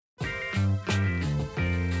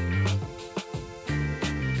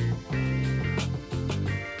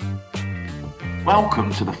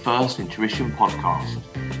Welcome to the First Intuition podcast.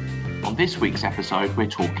 On this week's episode, we're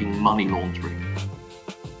talking money laundering.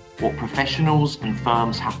 What professionals and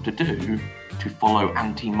firms have to do to follow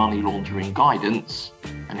anti-money laundering guidance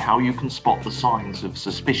and how you can spot the signs of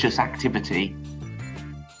suspicious activity.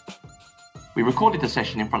 We recorded the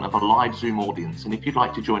session in front of a live Zoom audience, and if you'd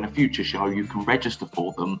like to join a future show, you can register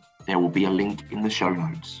for them. There will be a link in the show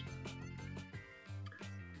notes.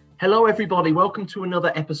 Hello, everybody. Welcome to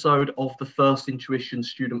another episode of the First Intuition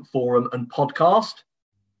Student Forum and Podcast.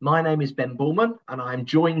 My name is Ben Bullman, and I'm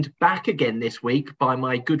joined back again this week by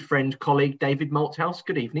my good friend, colleague, David Malthouse.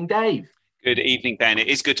 Good evening, Dave. Good evening, Ben. It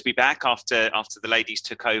is good to be back after the ladies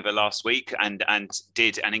took over last week and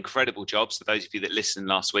did an incredible job. So those of you that listened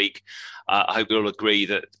last week, I hope you all agree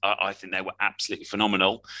that I think they were absolutely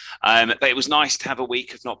phenomenal. But it was nice to have a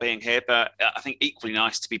week of not being here, but I think equally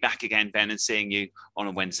nice to be back again, Ben, and seeing you on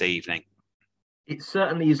a Wednesday evening. It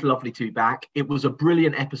certainly is lovely to be back. It was a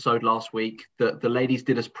brilliant episode last week. The ladies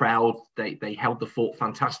did us proud. They held the fort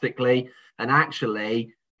fantastically and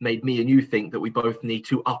actually made me and you think that we both need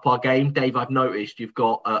to up our game. Dave, I've noticed you've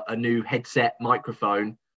got a new headset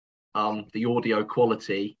microphone. The audio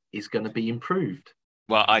quality is going to be improved.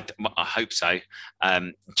 Well, I hope so.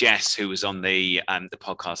 Jess, who was on the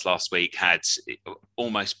podcast last week, had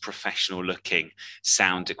almost professional-looking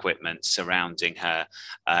sound equipment surrounding her,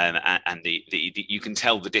 and you can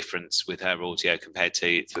tell the difference with her audio compared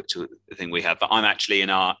to the thing we have. But I'm actually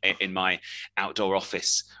in my outdoor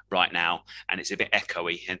office right now, and it's a bit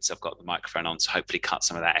echoey. Hence, I've got the microphone on to hopefully cut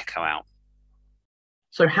some of that echo out.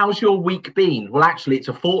 So, how's your week been? Well, actually, it's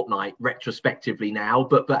a fortnight retrospectively now,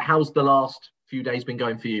 but how's the last few days been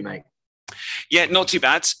going for you, mate? Yeah, not too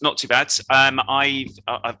bad. I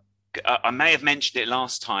may have mentioned it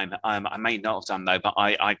last time. I may not have done though, but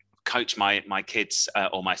I coach my kids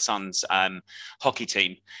or my son's hockey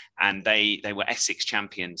team, and they were Essex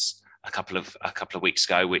champions a couple of weeks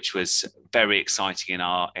ago, which was very exciting in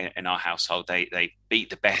our household. They beat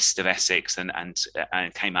the best of Essex and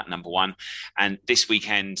came out number one. And this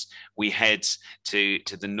weekend we head to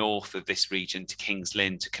the north of this region, to Kings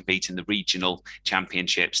Lynn, to compete in the regional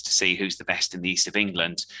championships to see who's the best in the east of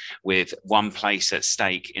England, with one place at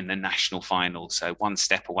stake in the national final. So one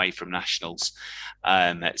step away from nationals.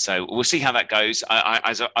 So we'll see how that goes.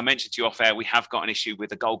 As I mentioned to you off air, we have got an issue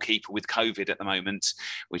with a goalkeeper with COVID at the moment,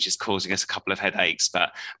 which is causing us a couple of headaches,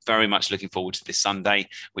 but very much looking forward to this Sunday,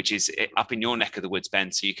 which is up in your neck of the woods,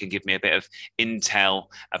 Ben, so you can give me a bit of intel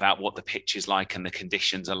about what the pitch is like and the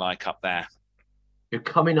conditions are like up there. You're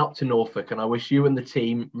coming up to Norfolk, and I wish you and the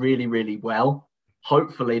team really, really well.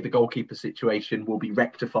 Hopefully the goalkeeper situation will be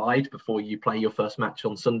rectified before you play your first match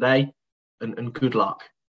on Sunday, and good luck.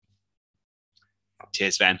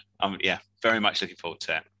 Cheers, Ben. Yeah, very much looking forward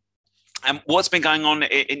to it. And what's been going on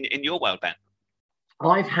in your world, Ben?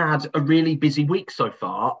 I've had a really busy week so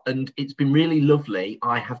far, and it's been really lovely.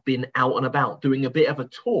 I have been out and about doing a bit of a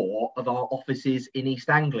tour of our offices in East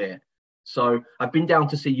Anglia. So I've been down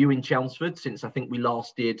to see you in Chelmsford since I think we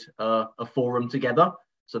last did a forum together.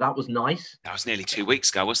 So that was nice. That was nearly 2 weeks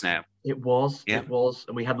ago, wasn't it? It was. Yeah. It was.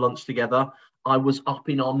 And we had lunch together. I was up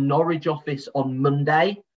in our Norwich office on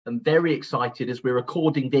Monday. I'm very excited. As we're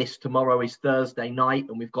recording this, tomorrow is Thursday night,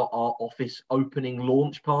 and we've got our office opening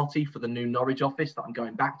launch party for the new Norwich office that I'm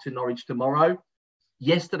going back to Norwich tomorrow.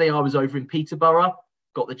 Yesterday, I was over in Peterborough,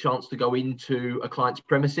 got the chance to go into a client's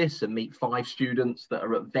premises and meet 5 students that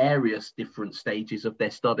are at various different stages of their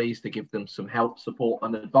studies to give them some help, support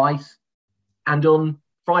and advice. And on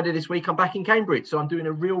Friday this week, I'm back in Cambridge. So I'm doing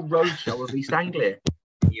a real roadshow of East Anglia.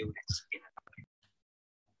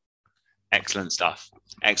 Excellent stuff.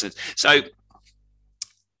 Excellent. So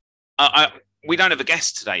we don't have a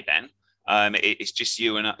guest today, Ben. It's just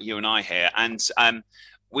you and I here. And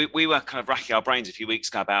we were kind of racking our brains a few weeks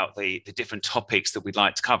ago about the different topics that we'd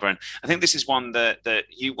like to cover. And I think this is one that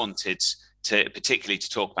you wanted to particularly to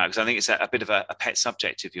talk about, because I think it's a bit of a pet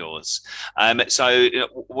subject of yours. So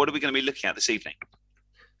what are we going to be looking at this evening?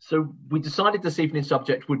 So we decided this evening's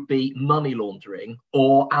subject would be money laundering,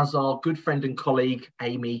 or as our good friend and colleague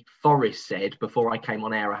Amy Forrest said before I came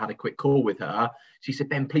on air, I had a quick call with her. She said,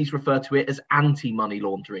 Ben, please refer to it as anti-money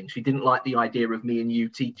laundering. She didn't like the idea of me and you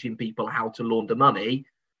teaching people how to launder money.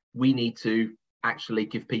 We need to actually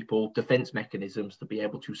give people defense mechanisms to be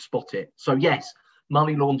able to spot it. So yes,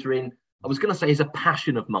 money laundering, I was going to say, is a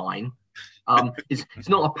passion of mine. It's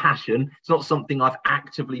not a passion. It's not something I've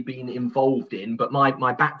actively been involved in, but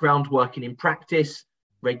my background working in practice,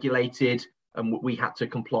 regulated, and we had to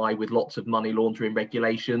comply with lots of money laundering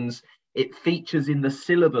regulations. It features in the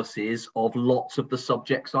syllabuses of lots of the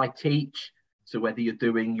subjects I teach. So whether you're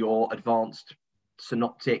doing your advanced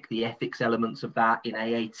synoptic, the ethics elements of that in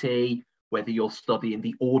AAT, whether you're studying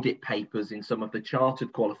the audit papers in some of the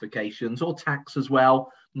chartered qualifications, or tax as well.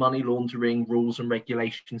 Money laundering rules and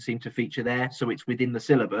regulations seem to feature there, so it's within the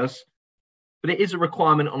syllabus. But it is a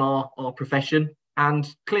requirement on our profession, and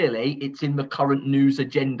clearly it's in the current news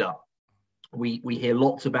agenda. We hear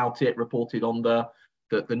lots about it reported on the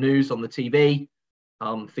news, on the TV,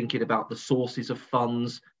 thinking about the sources of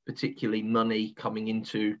funds, particularly money coming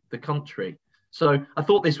into the country. So I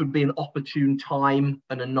thought this would be an opportune time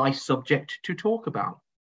and a nice subject to talk about.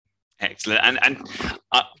 Excellent. And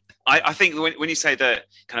I think when you say the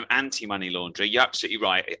kind of anti-money laundering, you're absolutely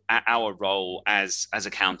right. Our role as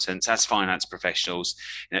accountants, as finance professionals,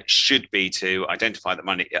 should be to identify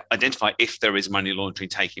if there is money laundering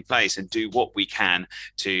taking place, and do what we can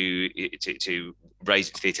to raise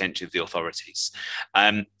it to the attention of the authorities.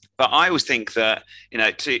 But I always think that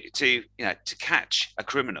to catch a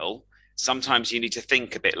criminal, sometimes you need to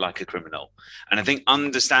think a bit like a criminal. And I think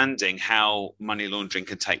understanding how money laundering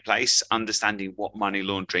can take place, understanding what money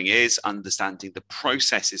laundering is, understanding the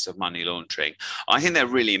processes of money laundering, I think they're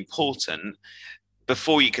really important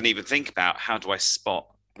before you can even think about how do I spot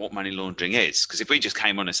what money laundering is. Because if we just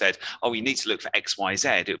came on and said, oh, you need to look for X, Y, Z,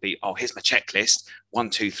 it would be, oh, here's my checklist, 1,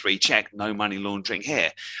 2, 3, check, no money laundering here.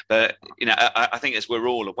 But I think, as we're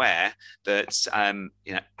all aware, that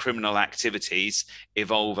criminal activities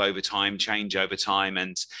evolve over time, change over time,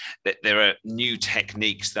 and that there are new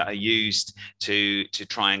techniques that are used to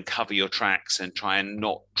try and cover your tracks and try and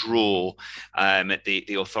not draw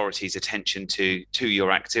the authorities' attention to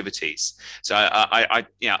your activities. So I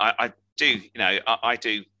do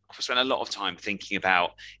spend a lot of time thinking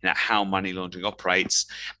about how money laundering operates.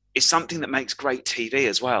 It's something that makes great TV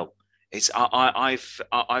as well.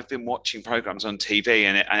 I've been watching programs on TV,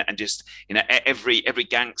 and just every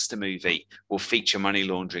gangster movie will feature money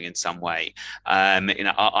laundering in some way.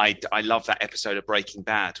 I love that episode of Breaking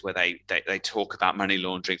Bad where they talk about money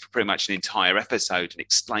laundering for pretty much an entire episode and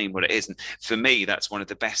explain what it is. And for me, that's one of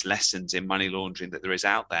the best lessons in money laundering that there is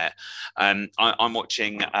out there. I'm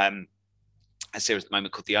watching a series at the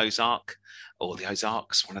moment called The Ozark, or The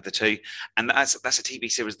Ozarks, one of the two. And that's a TV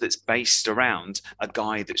series that's based around a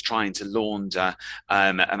guy that's trying to launder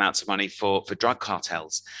amounts of money for drug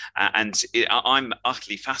cartels. I'm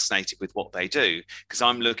utterly fascinated with what they do, because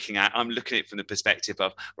I'm looking at it from the perspective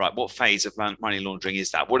of, right, what phase of money laundering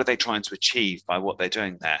is that? What are they trying to achieve by what they're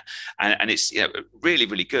doing there? And it's really,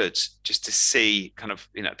 really good just to see kind of,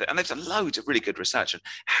 and there's loads of really good research on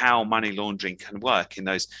how money laundering can work in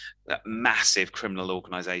those massive criminal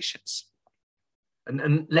organizations.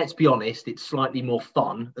 And let's be honest, it's slightly more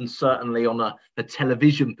fun, and certainly on a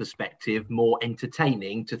television perspective, more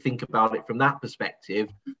entertaining to think about it from that perspective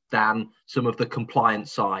than some of the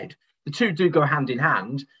compliance side. The two do go hand in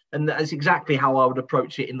hand, and that's exactly how I would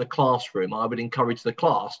approach it in the classroom. I would encourage the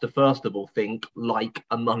class to first of all think like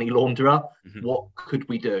a money launderer. Mm-hmm. What could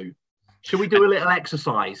we do? Should we do a little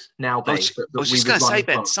exercise now, Dave? I was just going to say,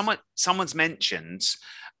 Ben, someone's mentioned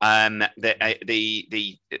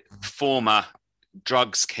the former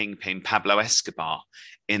drugs kingpin Pablo Escobar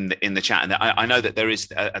in the chat, and I know that there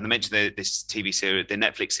is, and I mentioned this TV series, the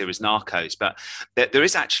Netflix series Narcos, but there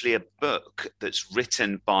is actually a book that's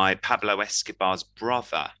written by Pablo Escobar's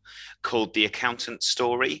brother called The Accountant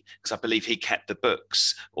Story, because I believe he kept the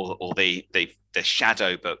books or the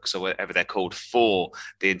shadow books, or whatever they're called, for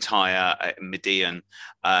the entire Median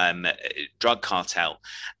drug cartel.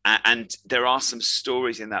 And there are some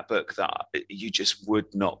stories in that book that you just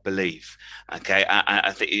would not believe. Okay,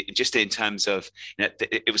 I think just in terms of,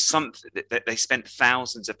 it was something that they spent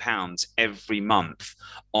thousands of pounds every month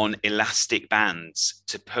on elastic bands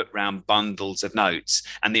to put around bundles of notes,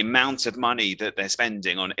 and the amount of money that they're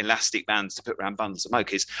spending on elastic bands to put around bundles of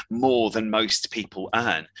notes is more than most people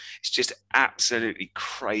earn. It's just absolutely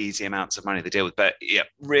crazy amounts of money they deal with, but yeah,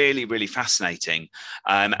 really, really fascinating.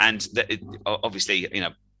 Obviously,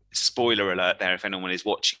 spoiler alert there if anyone is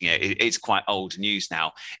watching it's quite old news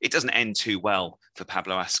now. It doesn't end too well for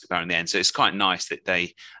Pablo Escobar in the end, so it's quite nice that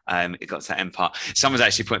they it got to that empire. Someone's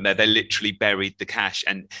actually putting there, they literally buried the cash,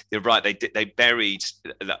 and they're right, they buried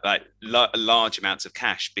like large amounts of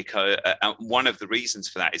cash, because one of the reasons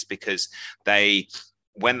for that is because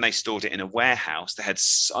when they stored it in a warehouse, they had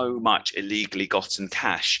so much illegally gotten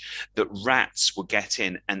cash that rats would get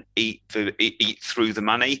in and eat through the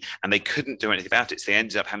money, and they couldn't do anything about it. So they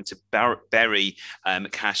ended up having to bury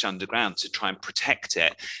cash underground to try and protect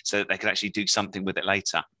it so that they could actually do something with it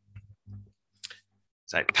later.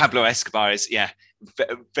 So Pablo Escobar is,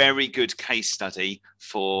 very good case study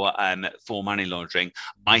for money laundering.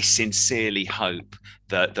 I sincerely hope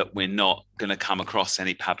that we're not going to come across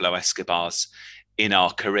any Pablo Escobars in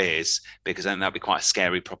our careers, because then that'd be quite a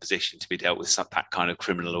scary proposition to be dealt with that kind of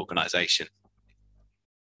criminal organisation.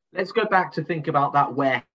 Let's go back to think about that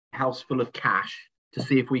warehouse full of cash to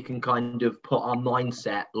see if we can kind of put our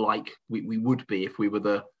mindset like we would be if we were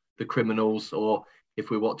the criminals, or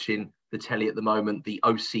if we're watching the telly at the moment, the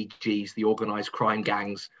OCGs, the organised crime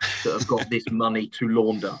gangs that have got this money to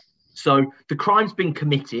launder. So the crime's been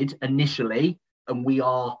committed initially, and we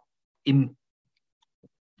are in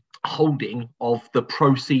holding of the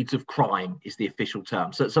proceeds of crime is the official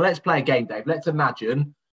term. So let's play a game, Dave. Let's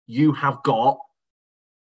imagine you have got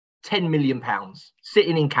 £10 million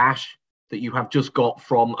sitting in cash that you have just got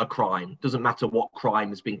from a crime. Doesn't matter what crime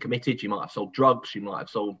has been committed. You might have sold drugs, you might have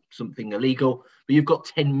sold something illegal, but you've got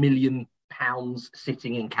 £10 million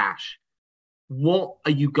sitting in cash. What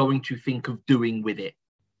are you going to think of doing with it?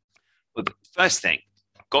 Well, the first thing,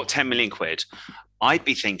 got 10 million quid. I'd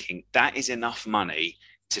be thinking that is enough money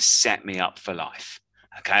to set me up for life.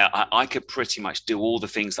 Okay, I could pretty much do all the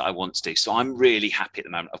things that I want to do. So I'm really happy at the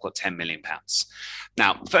moment. I've got £10 million.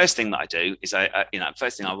 Now, first thing that I do is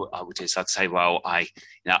first thing I would do is I'd say, well, I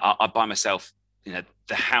buy myself,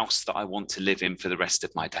 the house that I want to live in for the rest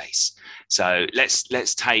of my days. So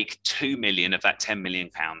let's take 2 million of that £10 million,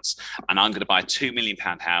 and I'm going to buy a £2 million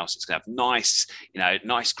house. It's going to have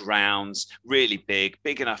nice grounds, really big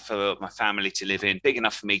enough for my family to live in, big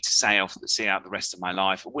enough for me to see out the rest of my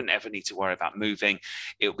life. I wouldn't ever need to worry about moving.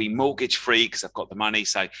 It'll be mortgage free because I've got the money.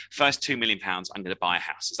 So first £2 million, I'm going to buy a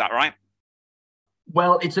house. Is that right?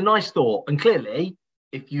 Well, it's a nice thought, and clearly,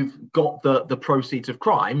 if you've got the proceeds of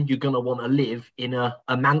crime, you're going to want to live in a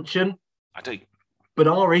mansion. I do. But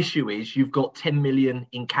our issue is you've got 10 million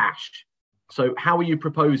in cash. So how are you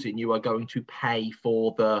proposing you are going to pay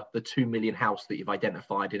for the 2 million house that you've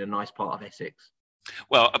identified in a nice part of Essex?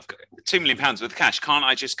 Well, I've got £2 million worth of cash. Can't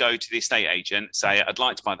I just go to the estate agent, say, I'd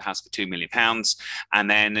like to buy the house for £2 million,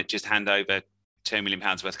 and then just hand over £2 million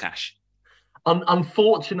worth of cash?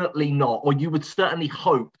 Unfortunately not, or you would certainly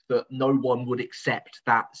hope that no one would accept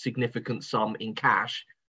that significant sum in cash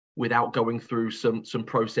without going through some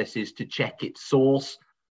processes to check its source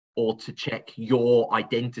or to check your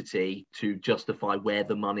identity to justify where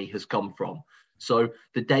the money has come from. So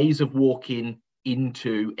the days of walking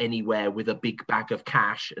into anywhere with a big bag of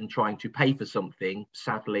cash and trying to pay for something,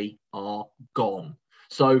 sadly, are gone.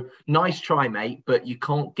 So nice try, mate, but you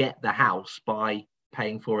can't get the house by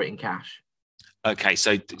paying for it in cash. Okay,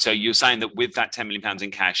 so you're saying that with that £10 million in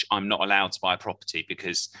cash, I'm not allowed to buy a property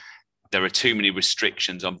because there are too many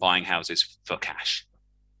restrictions on buying houses for cash?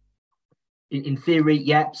 In theory,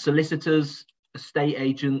 yeah. Solicitors, estate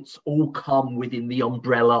agents all come within the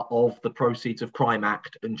umbrella of the Proceeds of Crime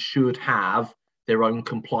Act and should have their own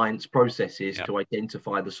compliance processes to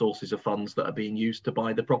identify the sources of funds that are being used to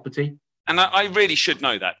buy the property. And I really should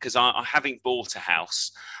know that because having bought a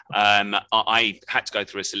house, I had to go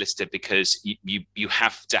through a solicitor because you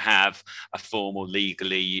have to have a formal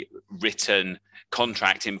legally written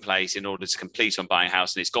contract in place in order to complete on buying a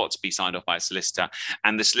house, and it's got to be signed off by a solicitor.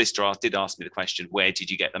 And the solicitor did ask me the question, where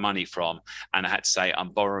did you get the money from? And I had to say, I'm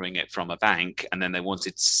borrowing it from a bank. And then they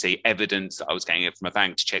wanted to see evidence that I was getting it from a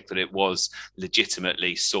bank to check that it was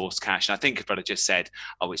legitimately sourced cash. And I think if I'd have just said,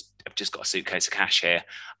 I've just got a suitcase of cash here,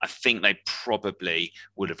 I think they probably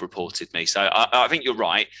would have reported me. So I think you're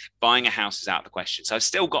right. Buying a house is out of the question. So I've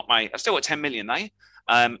still got 10 million though.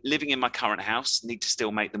 Living in my current house, need to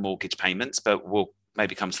still make the mortgage payments, but we'll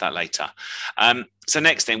maybe come to that later. So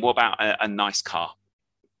next thing, what about a nice car?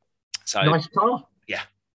 So nice car? Yeah.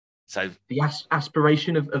 So the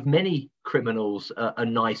aspiration of many criminals, a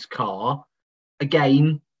nice car.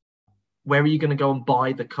 Again, where are you going to go and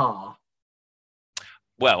buy the car?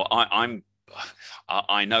 Well,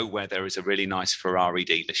 I know where there is a really nice Ferrari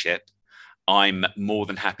dealership. I'm more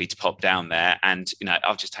than happy to pop down there and,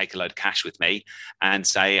 I'll just take a load of cash with me and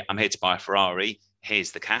say, I'm here to buy a Ferrari.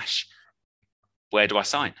 Here's the cash. Where do I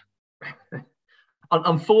sign?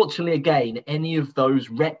 Unfortunately, again, any of those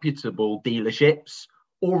reputable dealerships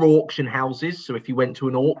or auction houses, so if you went to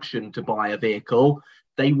an auction to buy a vehicle,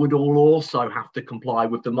 they would all also have to comply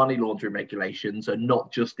with the money laundering regulations and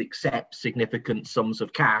not just accept significant sums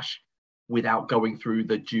of cash without going through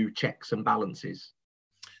the due checks and balances.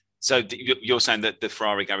 So you're saying that the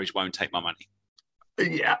Ferrari garage won't take my money?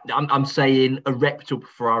 Yeah, I'm saying a reputable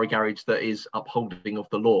Ferrari garage that is upholding of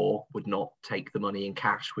the law would not take the money in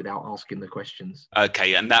cash without asking the questions.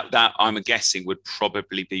 Okay, and that I'm guessing would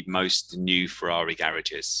probably be most new Ferrari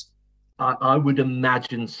garages. I would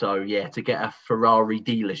imagine so, yeah. To get a Ferrari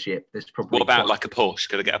dealership, there's probably... What about like a Porsche?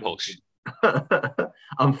 Could I get a Porsche?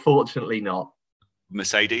 Unfortunately not.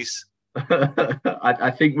 Mercedes?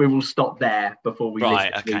 I think we will stop there before we list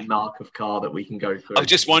Right. the Okay. mark of car that we can go I was through.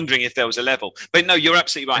 just wondering if there was a level, but no, you're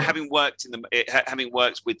absolutely right. Having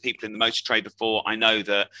worked with people in the motor trade before, I know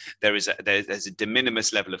that there's a de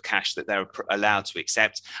minimis level of cash that they're allowed to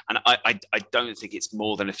accept, and I don't think it's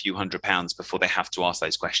more than a few £100s before they have to ask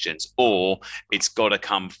those questions, or it's got to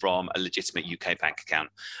come from a legitimate UK bank account.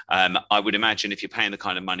 I would imagine if you're paying the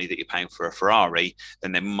kind of money that you're paying for a Ferrari,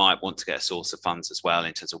 then they might want to get a source of funds as well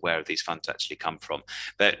in terms of where these funds actually come from.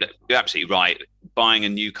 But you're absolutely right. Buying a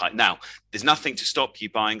new car now. There's nothing to stop you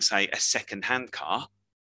buying, say, a second-hand car.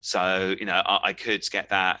 So, I could get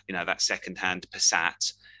that, that second-hand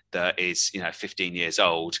Passat that is, 15 years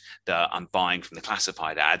old that I'm buying from the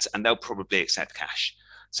classified ads, and they'll probably accept cash.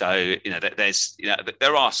 So,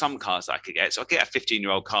 there are some cars that I could get. So I get a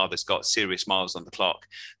 15-year-old car that's got serious miles on the clock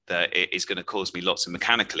that is going to cause me lots of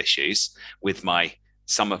mechanical issues with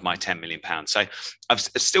some of my £10 million. So I've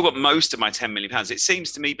still got most of my £10 million. It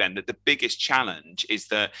seems to me, Ben, that the biggest challenge is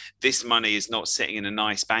that this money is not sitting in a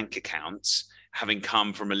nice bank account, having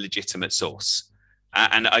come from a legitimate source.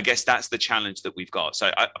 And I guess that's the challenge that we've got.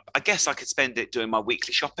 So I guess I could spend it doing my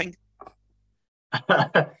weekly shopping.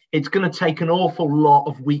 It's going to take an awful lot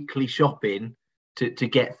of weekly shopping to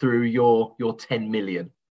get through your 10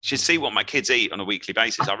 million. Should see what my kids eat on a weekly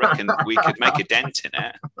basis. I reckon we could make a dent in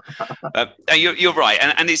it. You're right,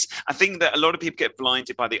 and it's. I think that a lot of people get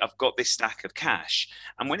blinded by I've got this stack of cash,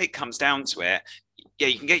 and when it comes down to it, yeah,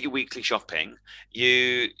 you can get your weekly shopping.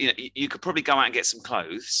 You could probably go out and get some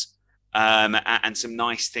clothes, and some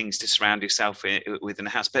nice things to surround yourself within a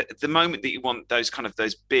house. But the moment that you want those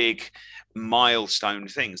big milestone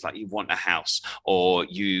things, like you want a house, or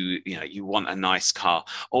you want a nice car,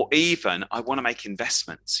 or even I want to make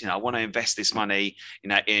investments. I want to invest this money, in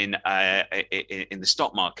the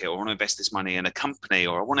stock market, or I want to invest this money in a company,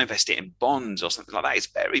 or I want to invest it in bonds or something like that. It's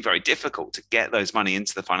very, very difficult to get those money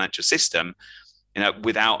into the financial system,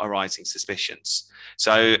 without arising suspicions.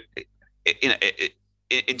 So,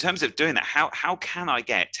 in terms of doing that, how can I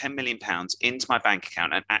get £10 million into my bank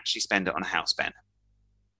account and actually spend it on a house, Ben?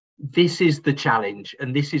 This is the challenge,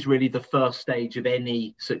 and this is really the first stage of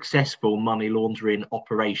any successful money laundering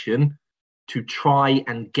operation, to try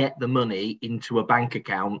and get the money into a bank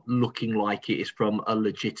account looking like it is from a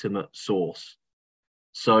legitimate source.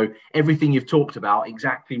 So everything you've talked about,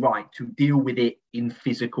 exactly right, to deal with it in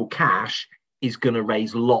physical cash is going to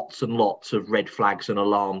raise lots and lots of red flags and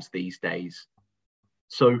alarms these days.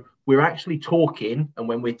 So we're actually talking, and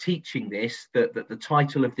when we're teaching this, that the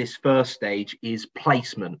title of this first stage is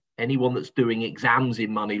placement. Anyone that's doing exams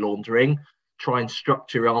in money laundering, try and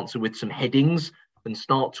structure your answer with some headings and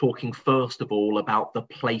start talking first of all about the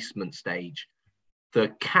placement stage.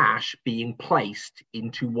 The cash being placed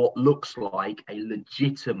into what looks like a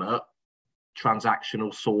legitimate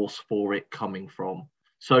transactional source for it coming from.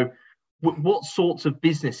 So what sorts of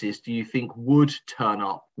businesses do you think would turn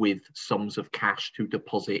up with sums of cash to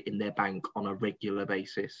deposit in their bank on a regular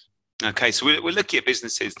basis? Okay, so we're looking at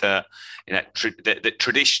businesses that that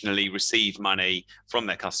traditionally receive money from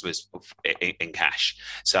their customers in cash.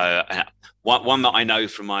 So one that I know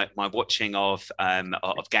from my watching of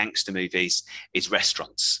gangster movies is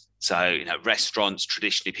restaurants. So, restaurants,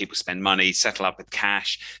 traditionally people spend money, settle up with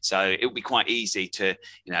cash. So it would be quite easy to,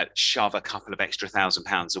 shove a couple of extra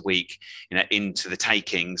 £1,000 a week, into the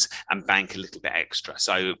takings and bank a little bit extra.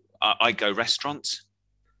 So I go restaurants.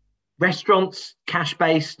 Restaurants,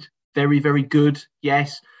 cash-based, very, very good,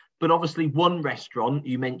 yes. But obviously one restaurant,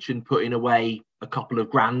 you mentioned putting away a couple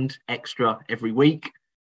of grand extra every week.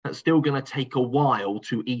 That's still going to take a while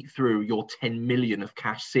to eat through your 10 million of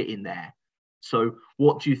cash sitting there. So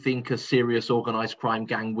what do you think a serious organised crime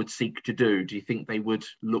gang would seek to do? Do you think they would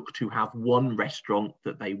look to have one restaurant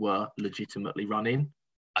that they were legitimately running?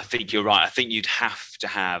 I think you're right. I think you'd have to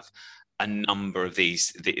have a number of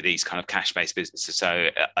these kind of cash-based businesses. So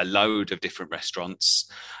a load of different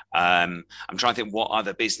restaurants. I'm trying to think what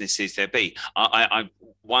other businesses there be.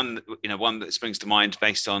 One that springs to mind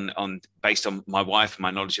based on my wife and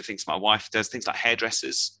my knowledge of things. My wife does things like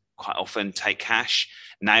hairdressers quite often take cash.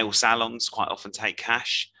 Nail salons quite often take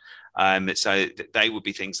cash. So they would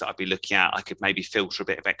be things that I'd be looking at. I could maybe filter a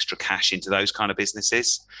bit of extra cash into those kind of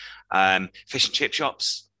businesses. Fish and chip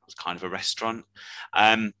shops was kind of a restaurant.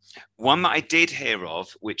 One that I did hear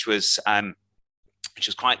of, which was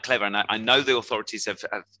quite clever, and I know the authorities have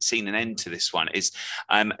seen an end to this one, is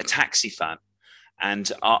a taxi firm.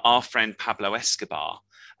 And our friend Pablo Escobar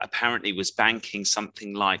apparently was banking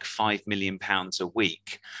something like £5 million a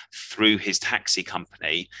week through his taxi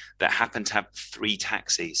company that happened to have 3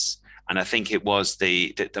 taxis. and I think it was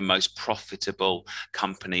the most profitable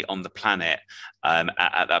company on the planet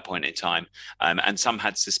at that point in time. And some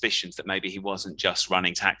had suspicions that maybe he wasn't just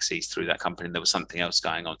running taxis through that company, there was something else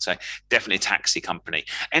going on. So definitely a taxi company.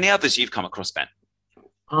 Any others you've come across, Ben?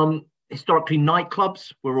 Historically,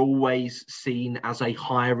 nightclubs were always seen as a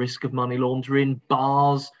higher risk of money laundering.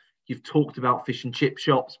 Bars, you've talked about fish and chip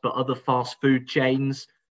shops, but other fast food chains.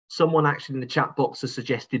 Someone actually in the chat box has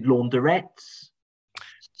suggested launderettes,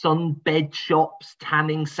 sunbed shops,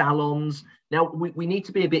 tanning salons. Now, we need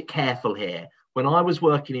to be a bit careful here. When I was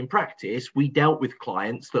working in practice, we dealt with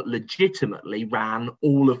clients that legitimately ran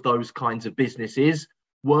all of those kinds of businesses.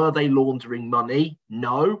 Were they laundering money?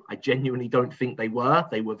 No, I genuinely don't think they were.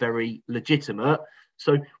 They were very legitimate.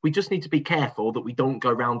 So we just need to be careful that we don't go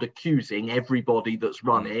around accusing everybody that's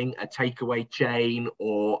running a takeaway chain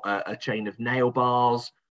or a chain of nail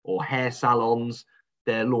bars or hair salons,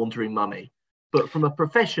 they're laundering money. But from a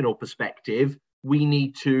professional perspective, we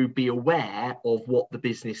need to be aware of what the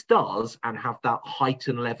business does and have that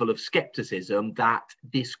heightened level of skepticism that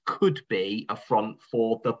this could be a front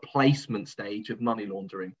for the placement stage of money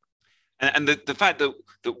laundering. And the fact that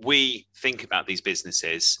we think about these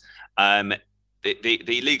businesses,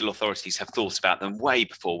 the legal authorities have thought about them way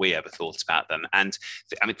before we ever thought about them. And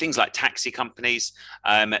I mean, things like taxi companies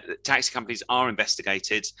are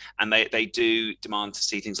investigated, and they do demand to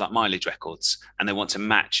see things like mileage records, and they want to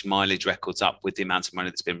match mileage records up with the amount of money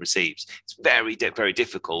that's been received. It's very, very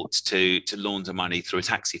difficult to launder money through a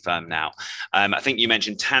taxi firm now. I think you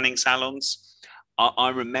mentioned tanning salons. I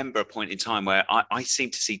remember a point in time where I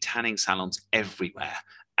seemed to see tanning salons everywhere,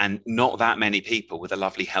 and not that many people with a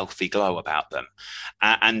lovely, healthy glow about them.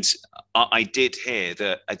 And I did hear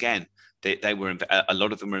that, again, they were a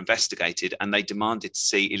lot of them were investigated, and they demanded to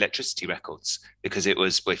see electricity records, because it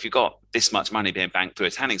was, well, if you've got this much money being banked through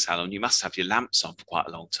a tanning salon, you must have your lamps on for quite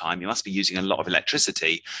a long time. You must be using a lot of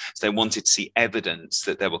electricity. So they wanted to see evidence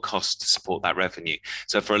that there were costs to support that revenue.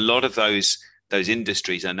 So for a lot of those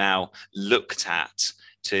industries are now looked at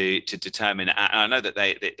to determine, and I know that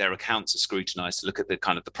their accounts are scrutinized to look at the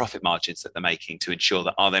kind of the profit margins that they're making, to ensure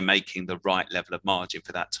that are they making the right level of margin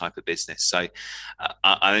for that type of business. So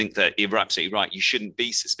I think that you're absolutely right. You shouldn't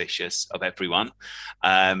be suspicious of everyone,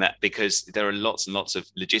 because there are lots and lots of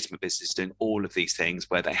legitimate businesses doing all of these things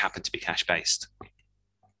where they happen to be cash based.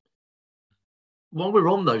 While we're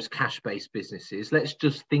on those cash-based businesses, let's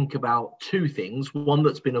just think about two things. One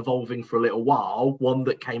that's been evolving for a little while, one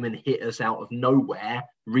that came and hit us out of nowhere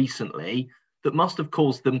recently, that must have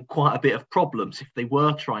caused them quite a bit of problems if they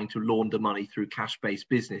were trying to launder money through cash-based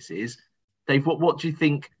businesses. Dave, what do you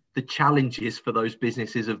think the challenges for those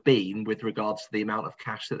businesses have been with regards to the amount of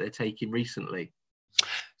cash that they're taking recently?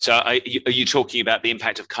 So are you talking about the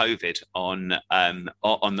impact of COVID on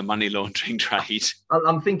the money laundering trade?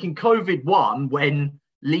 I'm thinking COVID-1, when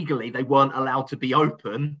legally they weren't allowed to be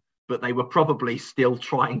open, but they were probably still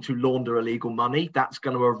trying to launder illegal money. That's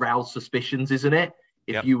going to arouse suspicions, isn't it?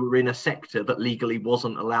 If you were in a sector that legally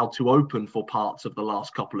wasn't allowed to open for parts of the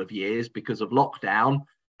last couple of years because of lockdown,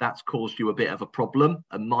 that's caused you a bit of a problem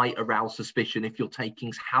and might arouse suspicion if your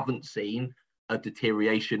takings haven't seen a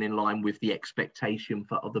deterioration in line with the expectation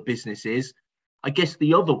for other businesses. I guess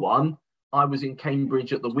the other one, I was in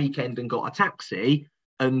Cambridge at the weekend and got a taxi,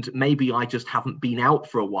 and maybe I just haven't been out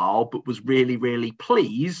for a while, but was really, really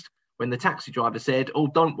pleased when the taxi driver said, "Oh,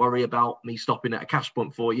 don't worry about me stopping at a cash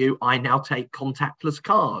point for you. I now take contactless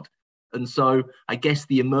card." And so I guess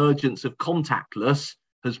the emergence of contactless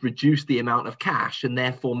has reduced the amount of cash, and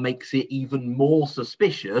therefore makes it even more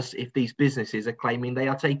suspicious if these businesses are claiming they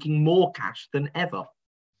are taking more cash than ever.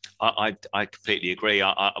 I completely agree.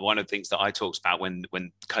 One of the things that I talked about when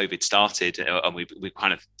COVID started, and we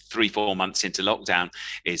kind of 3-4 months into lockdown,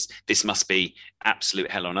 is this must be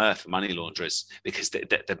absolute hell on earth for money launderers, because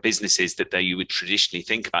the businesses that you would traditionally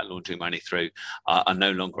think about laundering money through are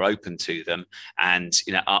no longer open to them. And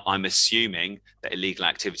I'm assuming that illegal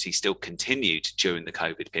activity still continued during the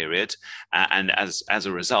COVID period, and as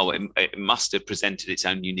a result, it must have presented its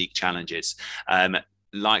own unique challenges.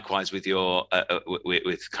 Likewise with your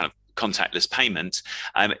with kind of contactless payment,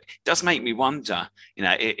 it does make me wonder,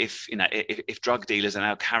 if drug dealers are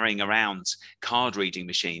now carrying around card reading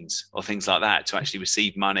machines or things like that to actually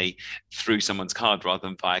receive money through someone's card rather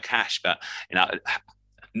than via cash. But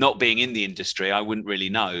not being in the industry, I wouldn't really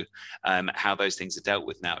know how those things are dealt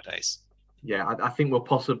with nowadays. Yeah, I think we'll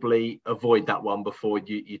possibly avoid that one before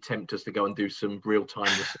you tempt us to go and do some real-time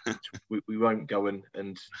research. we won't go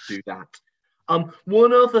and do that.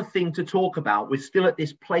 One other thing to talk about, we're still at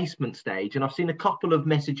this placement stage, and I've seen a couple of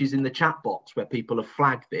messages in the chat box where people have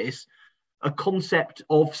flagged this. a concept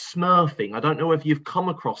of smurfing. I don't know if you've come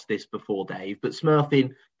across this before, Dave, but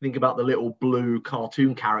smurfing, think about the little blue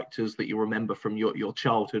cartoon characters that you remember from your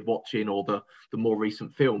childhood watching, or the more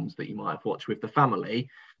recent films that you might have watched with the family.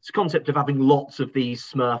 It's a concept of having lots of these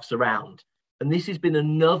smurfs around. And this has been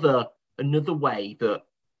another way that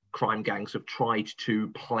crime gangs have tried to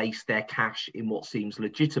place their cash in what seems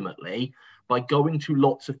legitimately, by going to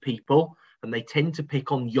lots of people, and they tend to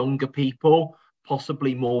pick on younger people,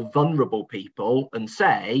 possibly more vulnerable people, and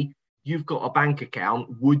say, you've got a bank account,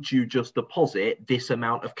 would you just deposit this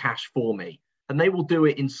amount of cash for me? And they will do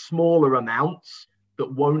it in smaller amounts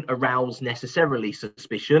that won't arouse necessarily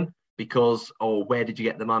suspicion, because, oh, where did you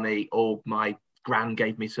get the money? Oh, my gran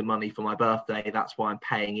gave me some money for my birthday, that's why I'm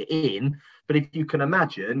paying it in. But if you can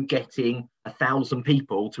imagine getting 1,000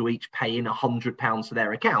 people to each pay in £100 to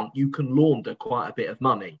their account, you can launder quite a bit of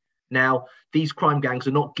money. Now, these crime gangs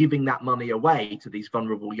are not giving that money away to these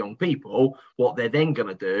vulnerable young people. What they're then going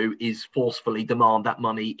to do is forcefully demand that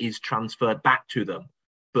money is transferred back to them.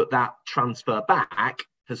 But that transfer back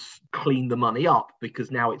has cleaned the money up,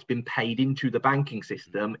 because now it's been paid into the banking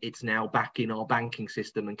system. It's now back in our banking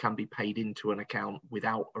system and can be paid into an account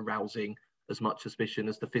without arousing as much suspicion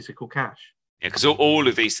as the physical cash. Yeah, because all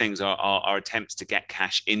of these things are attempts to get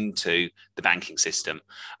cash into the banking system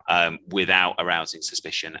without arousing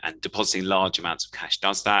suspicion, and depositing large amounts of cash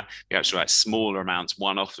does that. You're actually right, smaller amounts,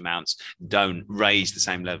 one-off amounts, don't raise the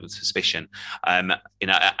same level of suspicion. And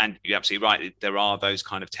you're absolutely right. There are those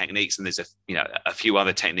kind of techniques, and there's a few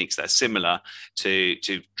other techniques that are similar to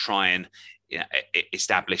try and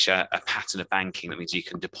establish a pattern of banking that means you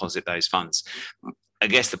can deposit those funds. I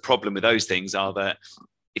guess the problem with those things are that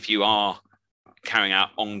if you are carrying out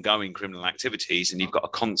ongoing criminal activities and you've got a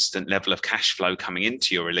constant level of cash flow coming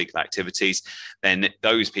into your illegal activities, then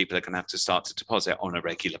those people are going to have to start to deposit on a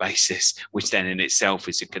regular basis, which then in itself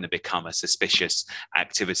is going to become a suspicious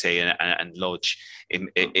activity and lodge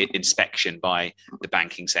inspection by the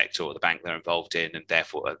banking sector or the bank they're involved in, and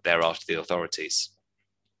therefore thereafter the authorities.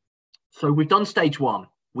 So we've done stage one.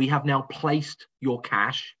 We have now placed your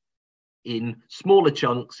cash in smaller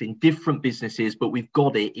chunks in different businesses, but we've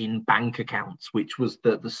got it in bank accounts, which was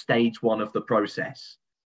the stage one of the process.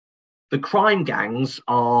 The crime gangs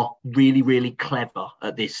are really, really clever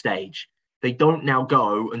at this stage. They don't now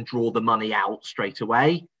go and draw the money out straight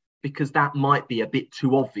away, because that might be a bit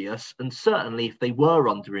too obvious. And certainly if they were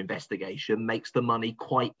under investigation, makes the money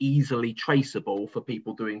quite easily traceable for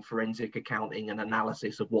people doing forensic accounting and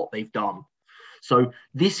analysis of what they've done. So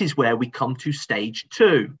this is where we come to stage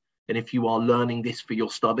two. And if you are learning this for your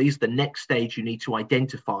studies, the next stage you need to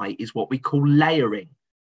identify is what we call layering.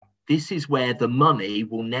 This is where the money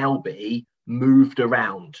will now be moved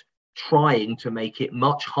around, trying to make it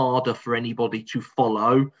much harder for anybody to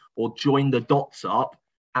follow or join the dots up,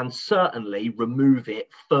 and certainly remove it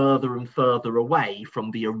further and further away from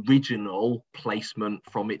the original placement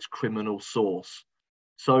from its criminal source.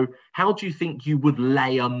 So how do you think you would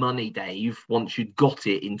layer money, Dave, once you'd got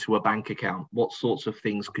it into a bank account? What sorts of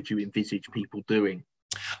things could you envisage people doing?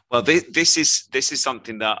 Well, this is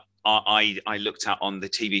something that I looked at on the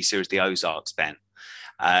TV series The Ozarks, Ben.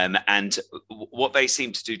 And what they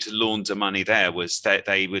seemed to do to launder money there was that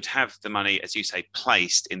they would have the money, as you say,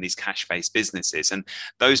 placed in these cash-based businesses. And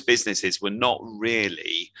those businesses were not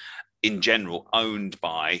really, in general, owned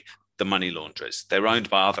by the money launderers. They're owned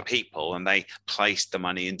by other people, and they placed the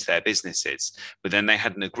money into their businesses. But then they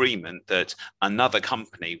had an agreement that another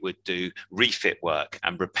company would do refit work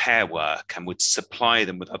and repair work and would supply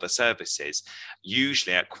them with other services,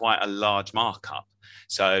 usually at quite a large markup.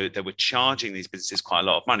 So they were charging these businesses quite a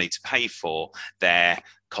lot of money to pay for their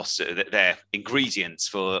costs, their ingredients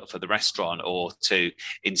for the restaurant, or to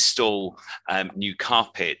install new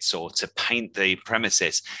carpets, or to paint the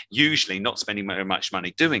premises, usually not spending very much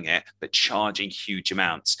money doing it, but charging huge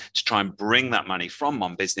amounts to try and bring that money from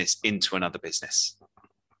one business into another business.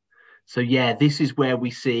 So yeah, this is where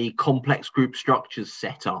we see complex group structures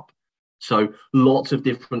set up. So lots of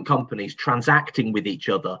different companies transacting with each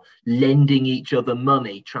other, lending each other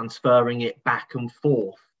money, transferring it back and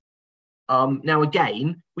forth. Now,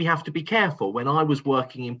 again, we have to be careful. When I was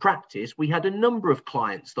working in practice, we had a number of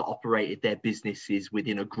clients that operated their businesses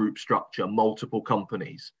within a group structure, multiple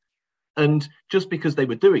companies. And just because they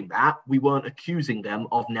were doing that, we weren't accusing them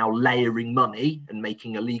of now layering money and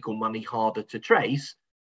making illegal money harder to trace.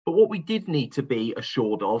 But what we did need to be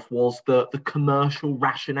assured of was the commercial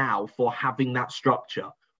rationale for having that structure.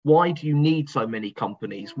 Why do you need so many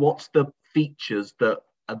companies? What's the features that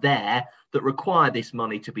are there that require this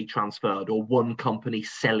money to be transferred, or one company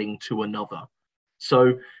selling to another?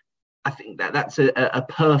 So I think that's a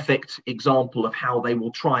perfect example of how they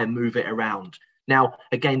will try and move it around. Now,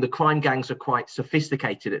 again, the crime gangs are quite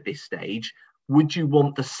sophisticated at this stage. Would you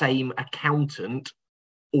want the same accountant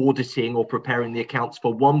auditing or preparing the accounts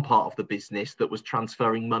for one part of the business that was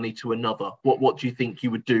transferring money to another? What do you think you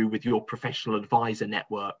would do with your professional advisor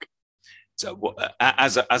network? So,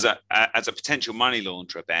 as a potential money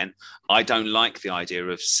launderer, Ben, I don't like the idea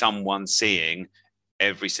of someone seeing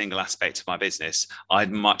every single aspect of my business.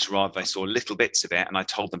 I'd much rather they saw little bits of it and I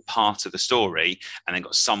told them part of the story, and then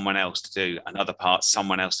got someone else to do another part,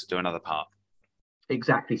 someone else to do another part.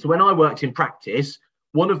 Exactly. So when I worked in practice,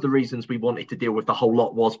 one of the reasons we wanted to deal with the whole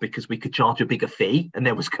lot was because we could charge a bigger fee, and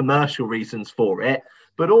there was commercial reasons for it.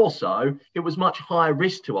 But also, it was much higher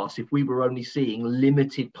risk to us if we were only seeing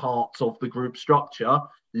limited parts of the group structure,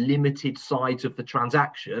 limited sides of the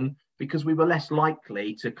transaction, because we were less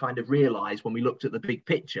likely to kind of realize when we looked at the big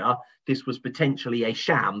picture, this was potentially a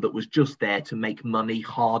sham that was just there to make money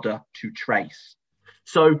harder to trace.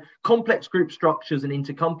 So complex group structures and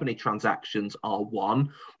intercompany transactions are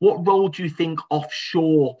one. What role do you think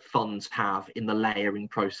offshore funds have in the layering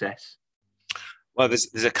process? Well,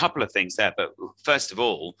 there's a couple of things there, but first of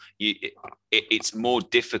all, it's more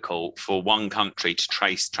difficult for one country to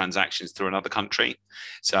trace transactions through another country.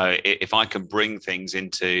 So if I can bring things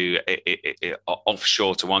into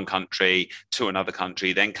offshore to one country, to another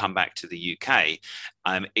country, then come back to the UK,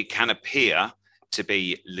 it can appear to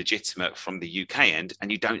be legitimate from the UK end,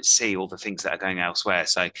 and you don't see all the things that are going elsewhere.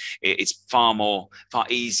 So it's far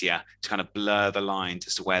easier to kind of blur the lines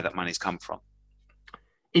as to where that money's come from.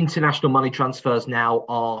 International money transfers now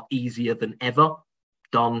are easier than ever,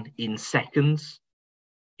 done in seconds.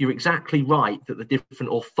 You're exactly right that the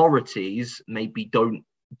different authorities maybe don't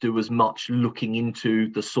do as much looking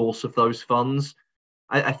into the source of those funds.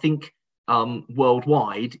 I think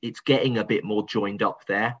worldwide, it's getting a bit more joined up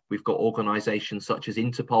there. We've got organizations such as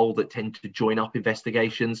Interpol that tend to join up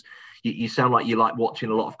investigations. You sound like you like watching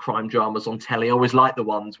a lot of crime dramas on telly. I always like the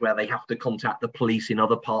ones where they have to contact the police in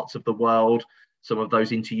other parts of the world. Some of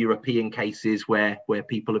those inter-European cases where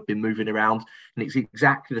people have been moving around, and it's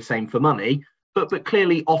exactly the same for money. But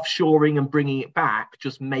clearly offshoring and bringing it back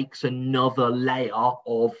just makes another layer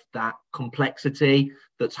of that complexity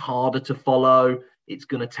that's harder to follow. It's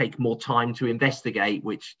going to take more time to investigate,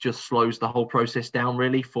 which just slows the whole process down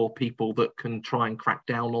really for people that can try and crack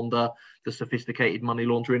down on the sophisticated money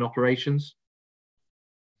laundering operations.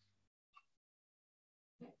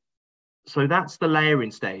 So that's the layering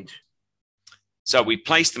stage. So we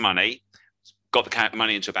placed the money, got the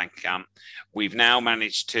money into a bank account. We've now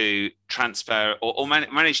managed to transfer or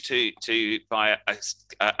managed to buy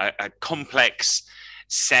a complex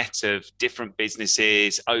set of different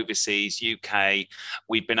businesses overseas, UK.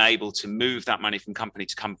 We've been able to move that money from company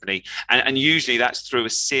to company. And usually that's through a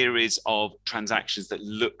series of transactions that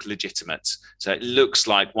look legitimate. So it looks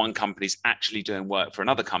like one company's actually doing work for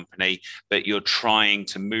another company, but you're trying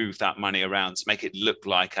to move that money around to make it look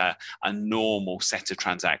like a normal set of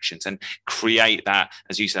transactions and create that,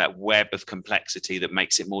 as you said, that web of complexity that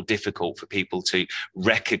makes it more difficult for people to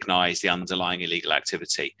recognize the underlying illegal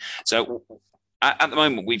activity. So at the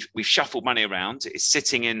moment, we've shuffled money around. It's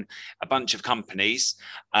sitting in a bunch of companies,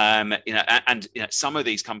 and some of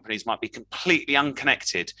these companies might be completely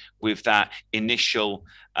unconnected with that initial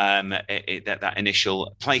that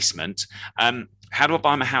initial placement. How do I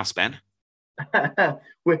buy my house, Ben?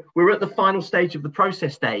 We're at the final stage of the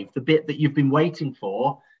process, Dave. The bit that you've been waiting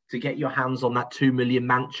for to get your hands on that 2 million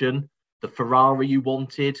mansion, the Ferrari you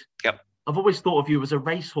wanted. Yep. I've always thought of you as a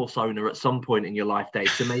racehorse owner at some point in your life, Dave.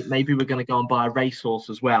 So maybe we're going to go and buy a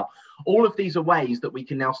racehorse as well. All of these are ways that we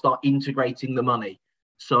can now start integrating the money.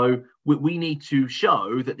 So we need to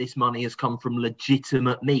show that this money has come from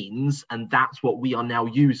legitimate means, and that's what we are now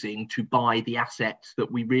using to buy the assets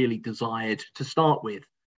that we really desired to start with.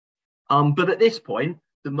 But at this point,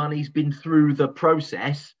 the money's been through the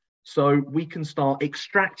process, so we can start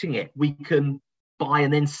extracting it. We can buy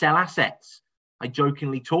and then sell assets. I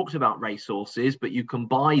jokingly talked about racehorses, but you can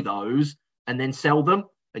buy those and then sell them,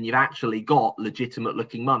 and you've actually got legitimate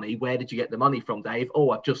looking money. Where did you get the money from, Dave? Oh,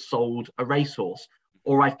 I've just sold a racehorse,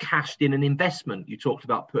 or I've cashed in an investment. You talked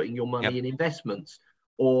about putting your money in investments,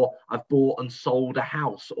 or I've bought and sold a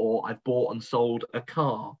house, or I've bought and sold a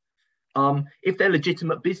car. If they're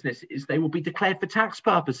legitimate businesses, they will be declared for tax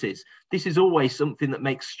purposes. This is always something that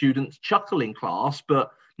makes students chuckle in class, but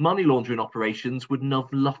money laundering operations would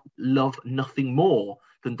love nothing more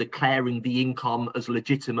than declaring the income as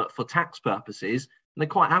legitimate for tax purposes. And they're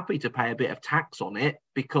quite happy to pay a bit of tax on it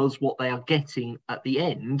because what they are getting at the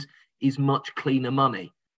end is much cleaner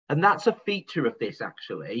money. And that's a feature of this,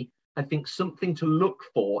 actually. I think something to look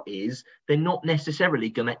for is they're not necessarily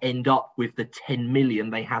going to end up with the 10 million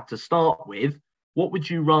they had to start with. What would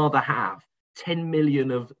you rather have? 10 million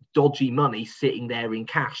of dodgy money sitting there in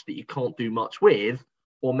cash that you can't do much with,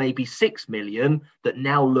 or maybe 6 million that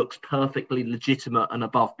now looks perfectly legitimate and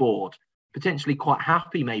above board? Potentially quite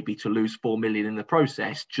happy maybe to lose 4 million in the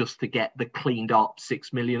process just to get the cleaned up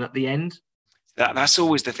 6 million at the end. That's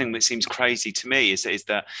always the thing that seems crazy to me is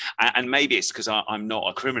that, and maybe it's because I'm not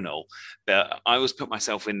a criminal, but I always put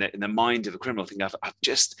myself in the mind of a criminal, thinking I've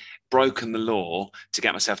just broken the law to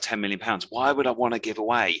get myself £10 million. Why would I want to give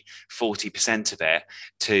away 40% of it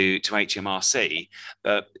to HMRC?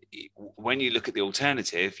 But when you look at the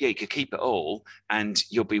alternative, yeah, you could keep it all and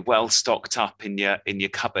you'll be well stocked up in your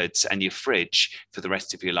cupboards and your fridge for the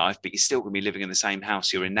rest of your life, but you're still going to be living in the same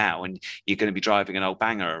house you're in now, and you're going to be driving an old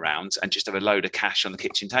banger around and just have a load of cash on the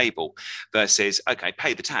kitchen table, versus, okay,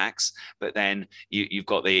 pay the tax, but then you've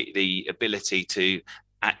got the ability to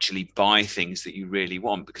actually buy things that you really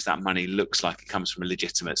want because that money looks like it comes from a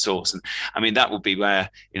legitimate source. And I mean, that would be where,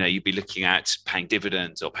 you'd be looking at paying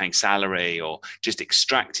dividends or paying salary or just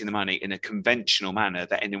extracting the money in a conventional manner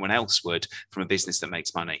that anyone else would from a business that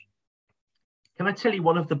makes money. Can I tell you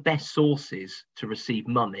one of the best sources to receive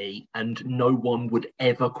money and no one would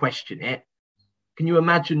ever question it? Can you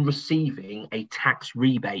imagine receiving a tax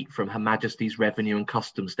rebate from Her Majesty's Revenue and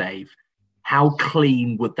Customs, Dave? How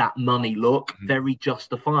clean would that money look? Very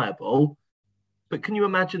justifiable. But can you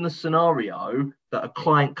imagine the scenario that a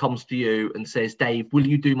client comes to you and says, Dave, will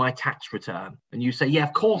you do my tax return? And you say, yeah,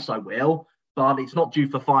 of course I will, but it's not due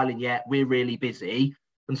for filing yet. We're really busy.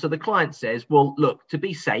 And so the client says, well, look, to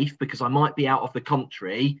be safe, because I might be out of the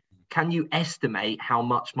country, can you estimate how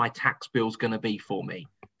much my tax bill is going to be for me?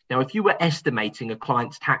 Now, if you were estimating a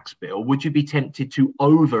client's tax bill, would you be tempted to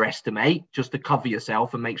overestimate just to cover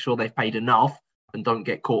yourself and make sure they've paid enough and don't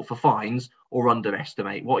get caught for fines, or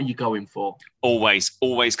underestimate? What are you going for? Always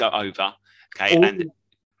go over. Okay. And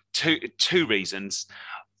two reasons.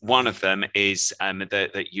 One of them is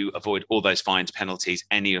that you avoid all those fines, penalties,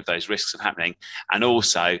 any of those risks of happening. And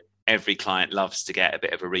also, every client loves to get a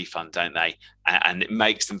bit of a refund, don't they? And it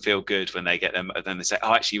makes them feel good when they get them. And then they say,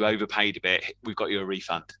 oh, actually, you overpaid a bit. We've got you a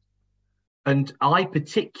refund. And I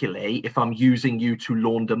particularly, if I'm using you to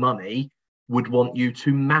launder money, would want you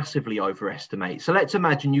to massively overestimate. So let's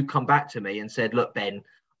imagine you come back to me and said, look, Ben,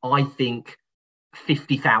 I think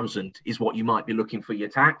 50,000 is what you might be looking for your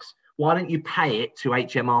tax. Why don't you pay it to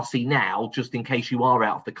HMRC now, just in case you are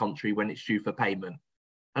out of the country when it's due for payment?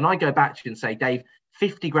 And I go back to you and say, Dave,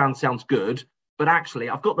 50 grand sounds good, but actually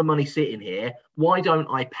I've got the money sitting here. Why don't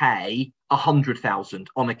I pay 100,000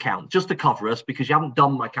 on account just to cover us, because you haven't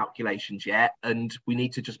done my calculations yet. And we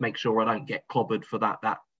need to just make sure I don't get clobbered for that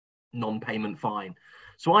non-payment fine.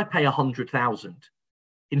 So I pay 100,000.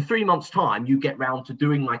 In 3 months' time, you get round to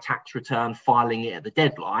doing my tax return, filing it at the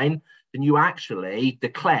deadline, then you actually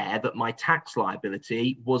declare that my tax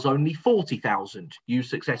liability was only 40,000. You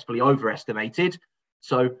successfully overestimated.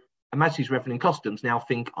 So Her Majesty's Revenue and Customs now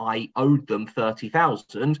think I owed them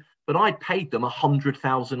 30,000, but I paid them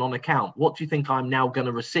 100,000 on account. What do you think I'm now going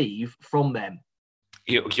to receive from them?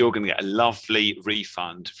 You're going to get a lovely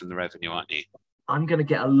refund from the revenue, aren't you? I'm going to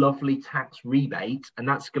get a lovely tax rebate, and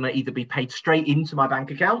that's going to either be paid straight into my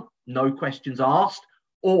bank account, no questions asked,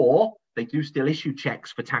 or they do still issue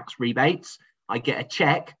checks for tax rebates. I get a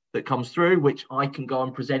check that comes through, which I can go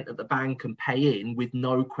and present at the bank and pay in with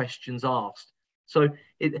no questions asked. So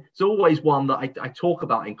it's always one that I talk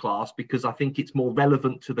about in class because I think it's more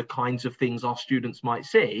relevant to the kinds of things our students might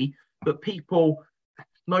see. But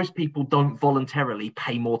most people don't voluntarily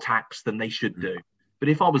pay more tax than they should do. But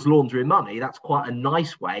if I was laundering money, that's quite a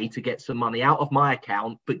nice way to get some money out of my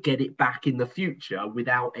account, but get it back in the future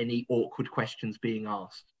without any awkward questions being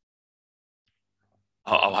asked.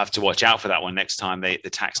 I'll have to watch out for that one next time the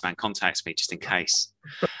taxman contacts me, just in case.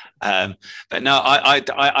 But no,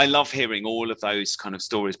 I love hearing all of those kind of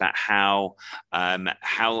stories about how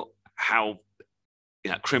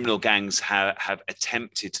criminal gangs have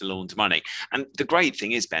attempted to launder money. And the great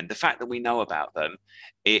thing is, Ben, the fact that we know about them,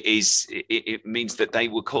 it means that they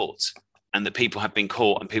were caught and that people have been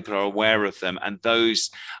caught and people are aware of them. And those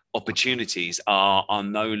opportunities are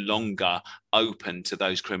no longer open to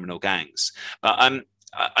those criminal gangs. But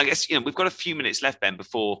I guess, we've got a few minutes left, Ben,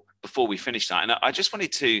 before we finish that. And I just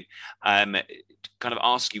wanted to kind of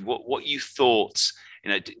ask you what you thought.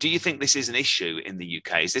 Do you think this is an issue in the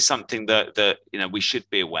UK? Is this something that we should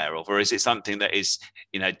be aware of, or is it something that is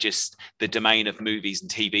just the domain of movies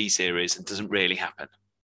and TV series and doesn't really happen?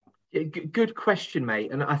 Good question,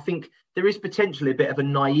 mate. And I think there is potentially a bit of a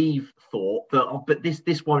naive thought that, oh, but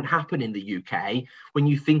this won't happen in the UK. When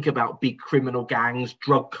you think about big criminal gangs,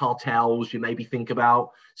 drug cartels, you maybe think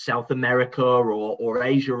about South America or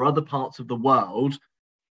Asia or other parts of the world.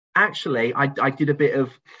 Actually, I did a bit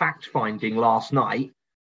of fact finding last night.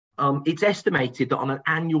 It's estimated that on an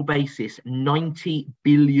annual basis, £90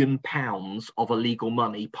 billion of illegal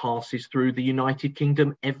money passes through the United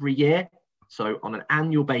Kingdom every year. So on an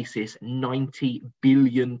annual basis, £90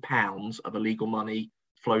 billion of illegal money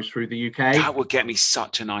flows through the UK. That would get me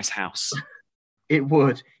such a nice house. It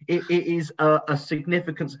would. It is a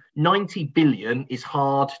significant. 90 billion is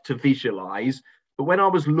hard to visualize. But when I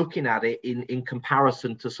was looking at it in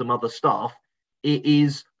comparison to some other stuff, it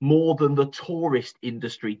is more than the tourist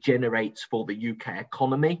industry generates for the UK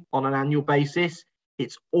economy on an annual basis.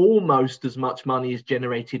 It's almost as much money as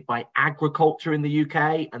generated by agriculture in the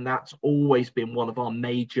UK, and that's always been one of our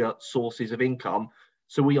major sources of income.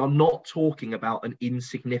 So we are not talking about an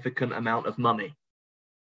insignificant amount of money.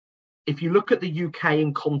 If you look at the UK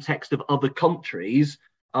in context of other countries,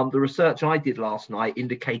 the research I did last night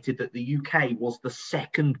indicated that the UK was the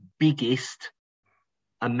second biggest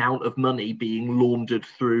amount of money being laundered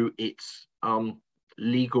through its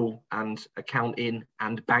legal and accounting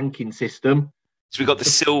and banking system. So we've got the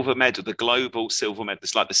silver medal, the global silver medal.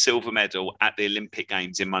 It's like the silver medal at the Olympic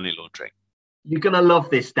Games in money laundering. You're going to love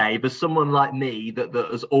this, Dave. As someone like me that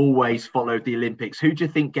has always followed the Olympics, who do you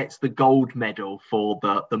think gets the gold medal for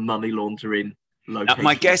the money laundering location? Now,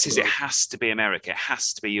 my guess is it has to be America. It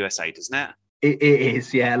has to be USA, doesn't it? It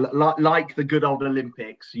is, yeah. Like the good old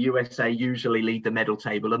Olympics, USA usually lead the medal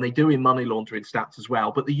table, and they do in money laundering stats as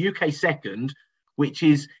well. But the UK second, which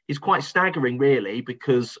is quite staggering, really,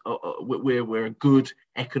 because we're a good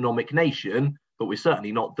economic nation, but we're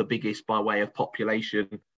certainly not the biggest by way of population,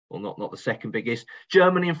 or not the second biggest.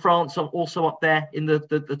 Germany and France are also up there in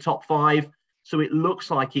the top five. So it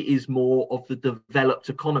looks like it is more of the developed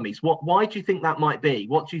economies. Why do you think that might be?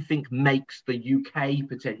 What do you think makes the UK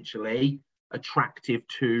potentially attractive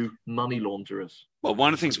to money launderers? Well,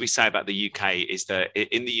 one of the things we say about the UK is that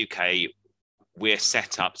in the UK, we're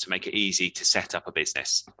set up to make it easy to set up a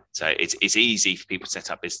business. So it's easy for people to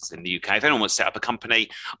set up business in the UK. If anyone wants to set up a company,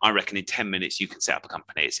 I reckon in 10 minutes you can set up a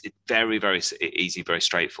company. It's very, very easy, very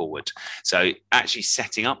straightforward. So actually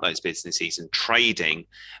setting up those businesses and trading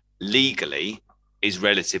legally is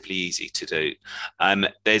relatively easy to do.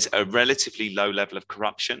 There's a relatively low level of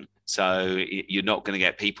corruption. So you're not going to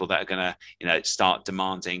get people that are going to, start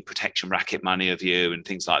demanding protection racket money of you and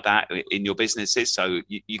things like that in your businesses. So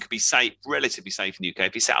you could be safe, relatively safe in the UK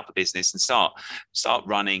if you set up a business and start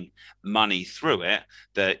running money through it.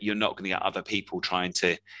 That you're not going to get other people trying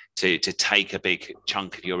to take a big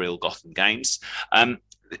chunk of your ill-gotten gains.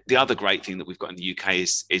 The other great thing that we've got in the UK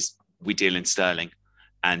is we deal in sterling.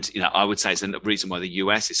 And, I would say it's the reason why the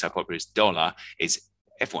US is so popular is dollar is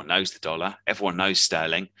everyone knows the dollar, everyone knows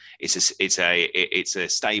sterling. It's a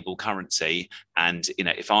stable currency. And,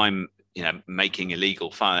 if I'm, making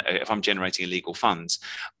illegal fund, if I'm generating illegal funds,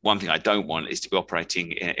 one thing I don't want is to be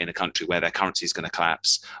operating in a country where their currency is going to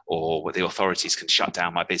collapse or where the authorities can shut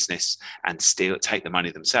down my business and take the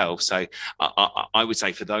money themselves. So I would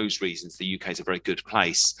say for those reasons, the UK is a very good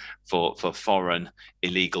place for foreign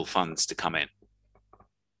illegal funds to come in.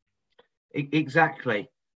 Exactly.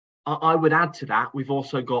 I would add to that, we've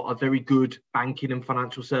also got a very good banking and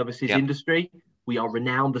financial services industry. We are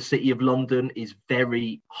renowned. The City of London is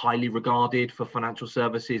very highly regarded for financial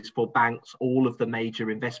services, for banks. All of the major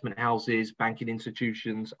investment houses, banking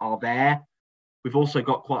institutions are there. We've also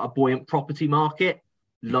got quite a buoyant property market,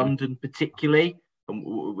 London particularly. And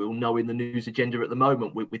we'll know in the news agenda at the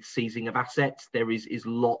moment with seizing of assets, there is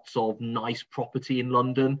lots of nice property in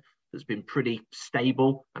London that's been pretty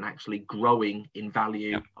stable and actually growing in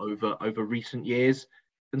value over recent years.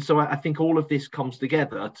 And so I think all of this comes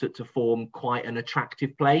together to form quite an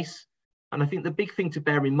attractive place. And I think the big thing to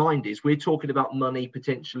bear in mind is we're talking about money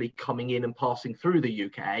potentially coming in and passing through the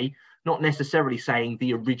UK, not necessarily saying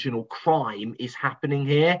the original crime is happening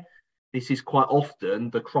here. This is quite often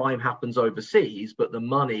the crime happens overseas, but the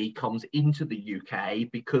money comes into the UK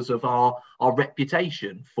because of our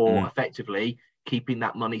reputation for effectively keeping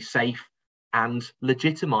that money safe and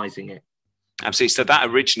legitimizing it. Absolutely. So that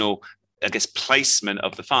original, placement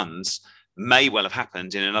of the funds may well have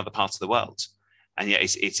happened in another part of the world. And yet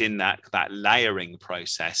it's in that layering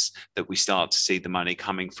process that we start to see the money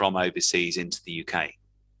coming from overseas into the UK.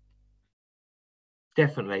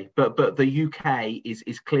 Definitely. But the UK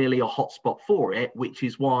is clearly a hotspot for it, which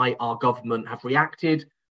is why our government have reacted.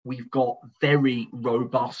 We've got very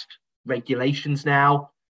robust regulations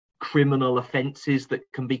now, criminal offences that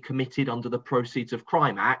can be committed under the Proceeds of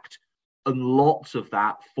Crime Act And lots of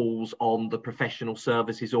that falls on the professional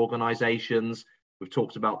services organisations. We've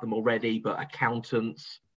talked about them already, but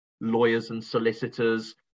accountants, lawyers and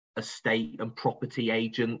solicitors, estate and property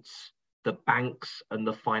agents, the banks and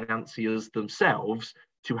the financiers themselves,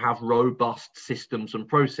 to have robust systems and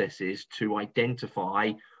processes to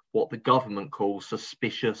identify what the government calls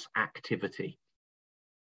suspicious activity.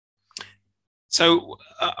 So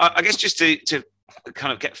I guess just to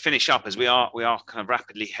kind of finish up, as we are kind of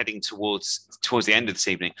rapidly heading towards the end of this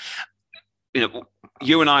evening.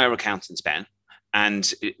 You and I are accountants, Ben,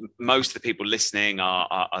 and most of the people listening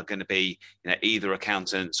are going to be either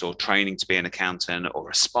accountants or training to be an accountant or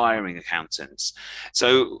aspiring accountants.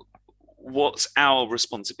 So what's our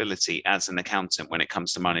responsibility as an accountant when it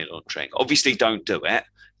comes to money laundering? Obviously, don't do it.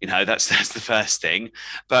 That's the first thing.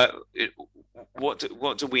 But what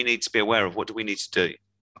do we need to be aware of? What do we need to do?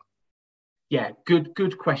 Yeah,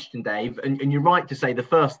 good question, Dave. And you're right to say the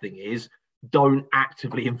first thing is don't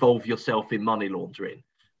actively involve yourself in money laundering.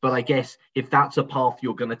 But I guess if that's a path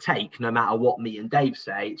you're going to take, no matter what me and Dave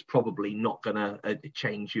say, it's probably not going to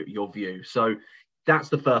change your view. So that's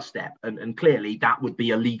the first step. And clearly that would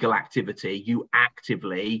be a legal activity, you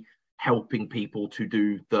actively helping people to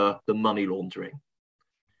do the money laundering.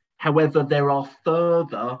 However, there are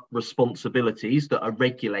further responsibilities that are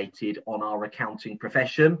regulated on our accounting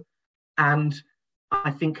profession. And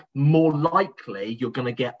I think more likely you're going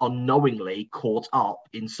to get unknowingly caught up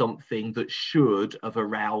in something that should have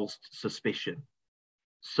aroused suspicion.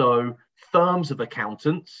 So firms of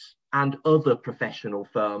accountants and other professional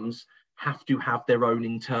firms have to have their own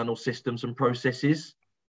internal systems and processes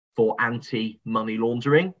for anti-money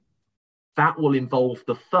laundering. That will involve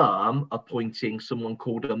the firm appointing someone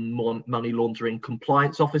called a money laundering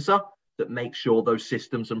compliance officer that makes sure those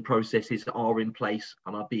systems and processes are in place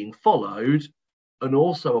and are being followed, and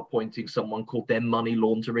also appointing someone called their money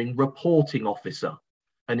laundering reporting officer.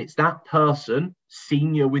 And it's that person,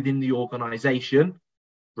 senior within the organization,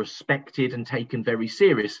 respected and taken very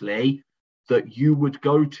seriously, that you would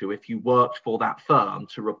go to if you worked for that firm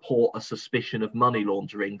to report a suspicion of money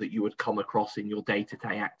laundering that you would come across in your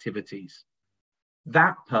day-to-day activities.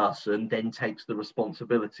 That person then takes the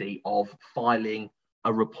responsibility of filing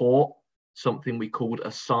a report, something we called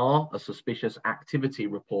a SAR, a suspicious activity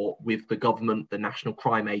report, with the government, the National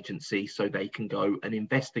Crime Agency, so they can go and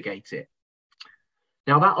investigate it.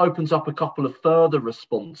 Now that opens up a couple of further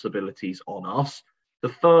responsibilities on us. The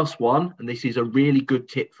first one, and this is a really good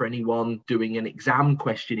tip for anyone doing an exam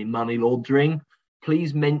question in money laundering,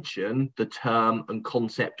 please mention the term and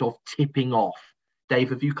concept of tipping off. Dave,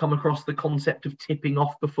 have you come across the concept of tipping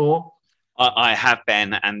off before? I have,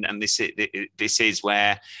 Ben, and this is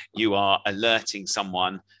where you are alerting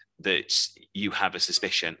someone that you have a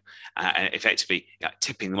suspicion, and effectively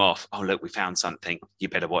tipping them off. Oh, look, we found something. You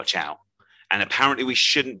better watch out. And apparently we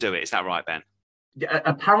shouldn't do it. Is that right, Ben?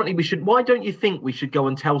 Apparently we should. Why don't you think we should go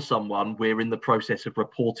and tell someone we're in the process of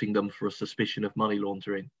reporting them for a suspicion of money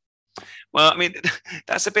laundering? Well, I mean,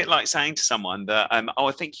 that's a bit like saying to someone that,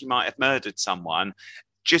 I think you might have murdered someone.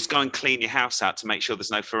 Just go and clean your house out to make sure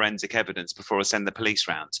there's no forensic evidence before I send the police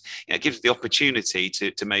round. It gives the opportunity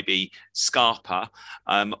to maybe scarper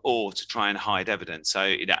or to try and hide evidence. So,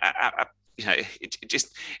 I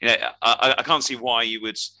can't see why you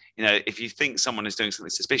would, if you think someone is doing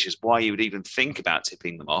something suspicious, why you would even think about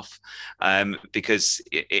tipping them off, because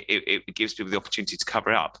it gives people the opportunity to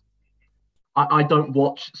cover it up. I don't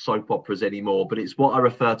watch soap operas anymore, but it's what I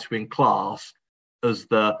refer to in class as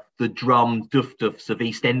the drum duff-duffs of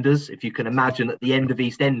EastEnders. If you can imagine, at the end of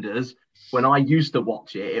EastEnders, when I used to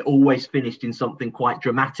watch it, it always finished in something quite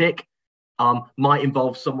dramatic. Might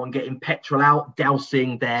involve someone getting petrol out,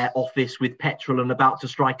 dousing their office with petrol and about to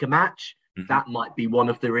strike a match. Mm-hmm. That might be one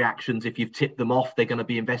of the reactions. If you've tipped them off, they're going to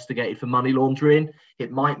be investigated for money laundering.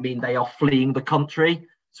 It might mean they are fleeing the country.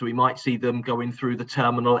 So we might see them going through the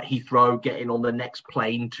terminal at Heathrow, getting on the next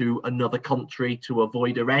plane to another country to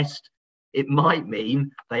avoid arrest. It might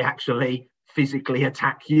mean they actually physically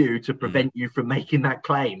attack you to prevent you from making that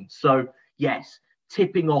claim. So yes,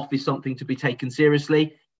 tipping off is something to be taken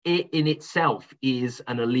seriously. It in itself is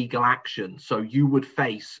an illegal action. So you would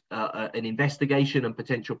face an investigation and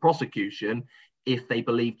potential prosecution if they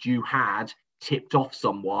believed you had tipped off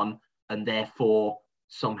someone and therefore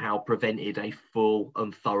somehow prevented a full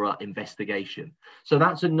and thorough investigation. So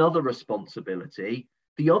that's another responsibility.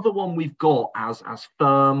 The other one we've got as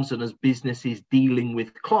firms and as businesses dealing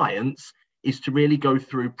with clients is to really go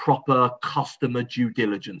through proper customer due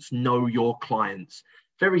diligence, know your clients.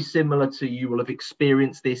 Very similar to, you will have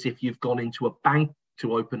experienced this if you've gone into a bank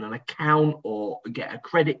to open an account or get a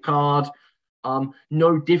credit card.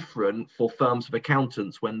 No different for firms of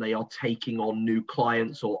accountants when they are taking on new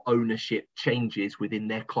clients or ownership changes within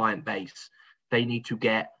their client base. They need to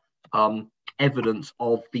get evidence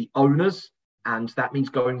of the owners, and that means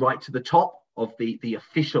going right to the top of the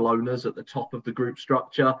official owners at the top of the group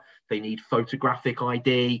structure. They need photographic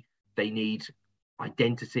ID. They need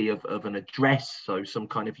identity of an address, so some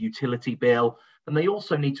kind of utility bill. And they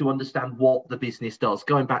also need to understand what the business does.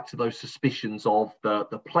 Going back to those suspicions of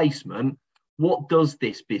the placement, what does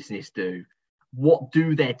this business do? What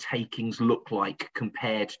do their takings look like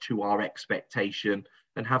compared to our expectation?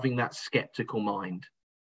 And having that skeptical mind.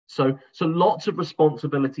 So lots of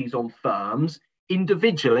responsibilities on firms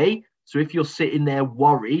individually. So if you're sitting there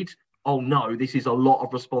worried, oh no, this is a lot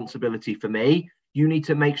of responsibility for me, you need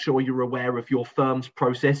to make sure you're aware of your firm's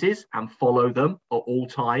processes and follow them at all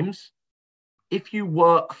times. If you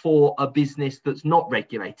work for a business that's not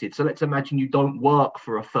regulated, so let's imagine you don't work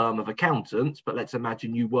for a firm of accountants, but let's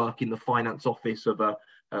imagine you work in the finance office of a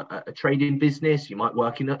trading business. You might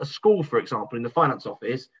work in a school, for example, in the finance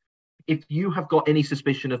office. If you have got any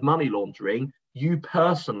suspicion of money laundering, you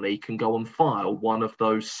personally can go and file one of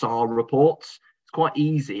those SAR reports. It's quite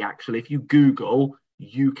easy, actually. If you Google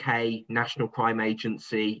UK National Crime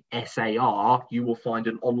Agency SAR, you will find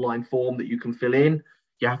an online form that you can fill in.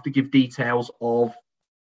 You have to give details of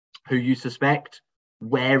who you suspect,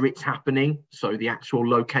 where it's happening, so the actual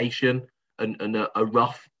location, and a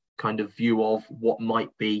rough kind of view of what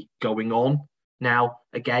might be going on. Now,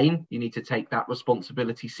 again, you need to take that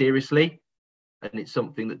responsibility seriously, and it's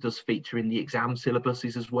something that does feature in the exam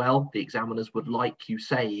syllabuses as well. The examiners would like you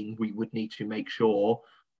saying we would need to make sure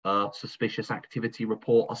a suspicious activity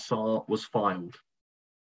report, a SAR, was filed.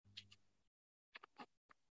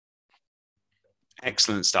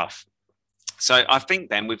 Excellent stuff. So I think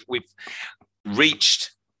then we've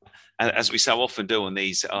reached, as we so often do on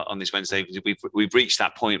these Wednesdays, we've reached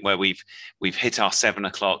that point where we've hit our 7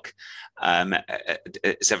 o'clock 7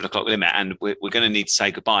 o'clock limit, and we're going to need to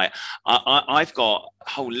say goodbye. I've got a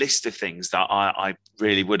whole list of things that I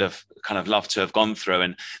really would have kind of loved to have gone through,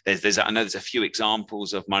 and I know there's a few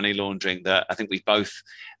examples of money laundering that I think we've both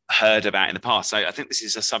heard about in the past. So I think this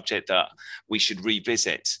is a subject that we should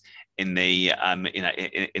revisit in the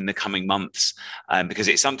in the coming months, because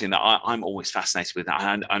it's something that I'm always fascinated with,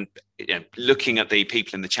 and looking at the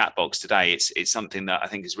people in the chat box today, it's something that I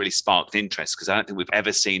think has really sparked interest, because I don't think we've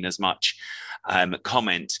ever seen as much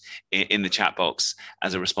comment in the chat box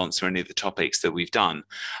as a response to any of the topics that we've done.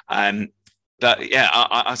 But yeah,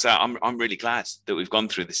 I'm really glad that we've gone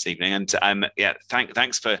through this evening, and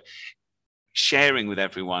thanks for sharing with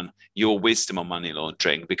everyone your wisdom on money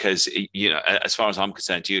laundering, because as far as I'm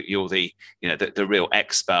concerned, you're the the real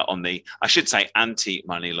expert on the, I should say,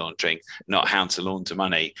 anti-money laundering, not how to launder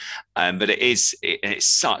money. But it's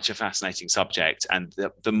such a fascinating subject, and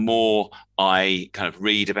the more I kind of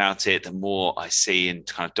read about it, the more I see in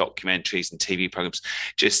kind of documentaries and TV programs,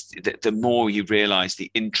 just the more you realize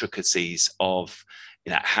the intricacies of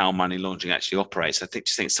how money laundering actually operates. I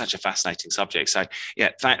just think it's such a fascinating subject. So yeah,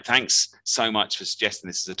 thanks so much for suggesting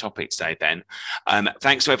this as a topic today, Ben.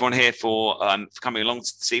 Thanks to everyone here for coming along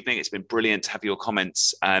this evening. It's been brilliant to have your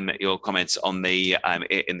comments on the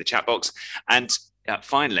in the chat box. And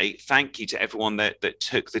finally, thank you to everyone that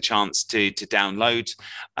took the chance to download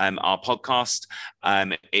our podcast.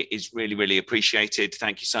 It is really, really appreciated.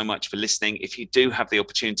 Thank you so much for listening. If you do have the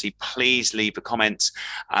opportunity, please leave a comment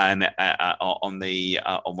on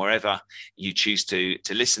wherever you choose to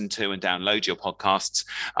listen to and download your podcasts.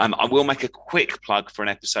 I will make a quick plug for an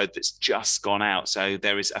episode that's just gone out. So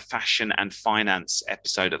there is a fashion and finance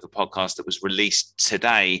episode of the podcast that was released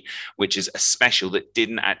today, which is a special that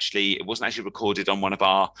it wasn't actually recorded on one of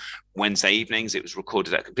our Wednesday evenings. It was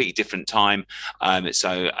recorded at a completely different time.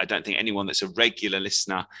 So I don't think anyone that's a regular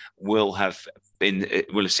listener will have seen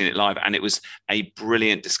it live. And it was a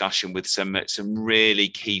brilliant discussion with some really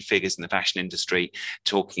key figures in the fashion industry,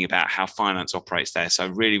 talking about how finance operates there. So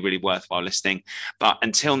really, really worthwhile listening. But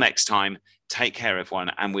until next time, take care,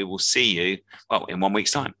 everyone, and we will see you, in 1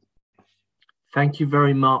 week's time. Thank you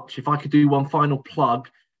very much. If I could do one final plug,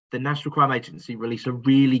 the National Crime Agency release a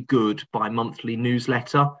really good bi-monthly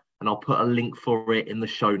newsletter, and I'll put a link for it in the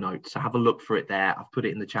show notes. So have a look for it there. I've put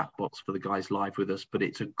it in the chat box for the guys live with us, but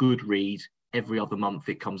it's a good read. Every other month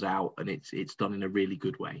it comes out, and it's done in a really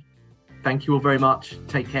good way. Thank you all very much.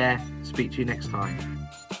 Take care. Speak to you next time.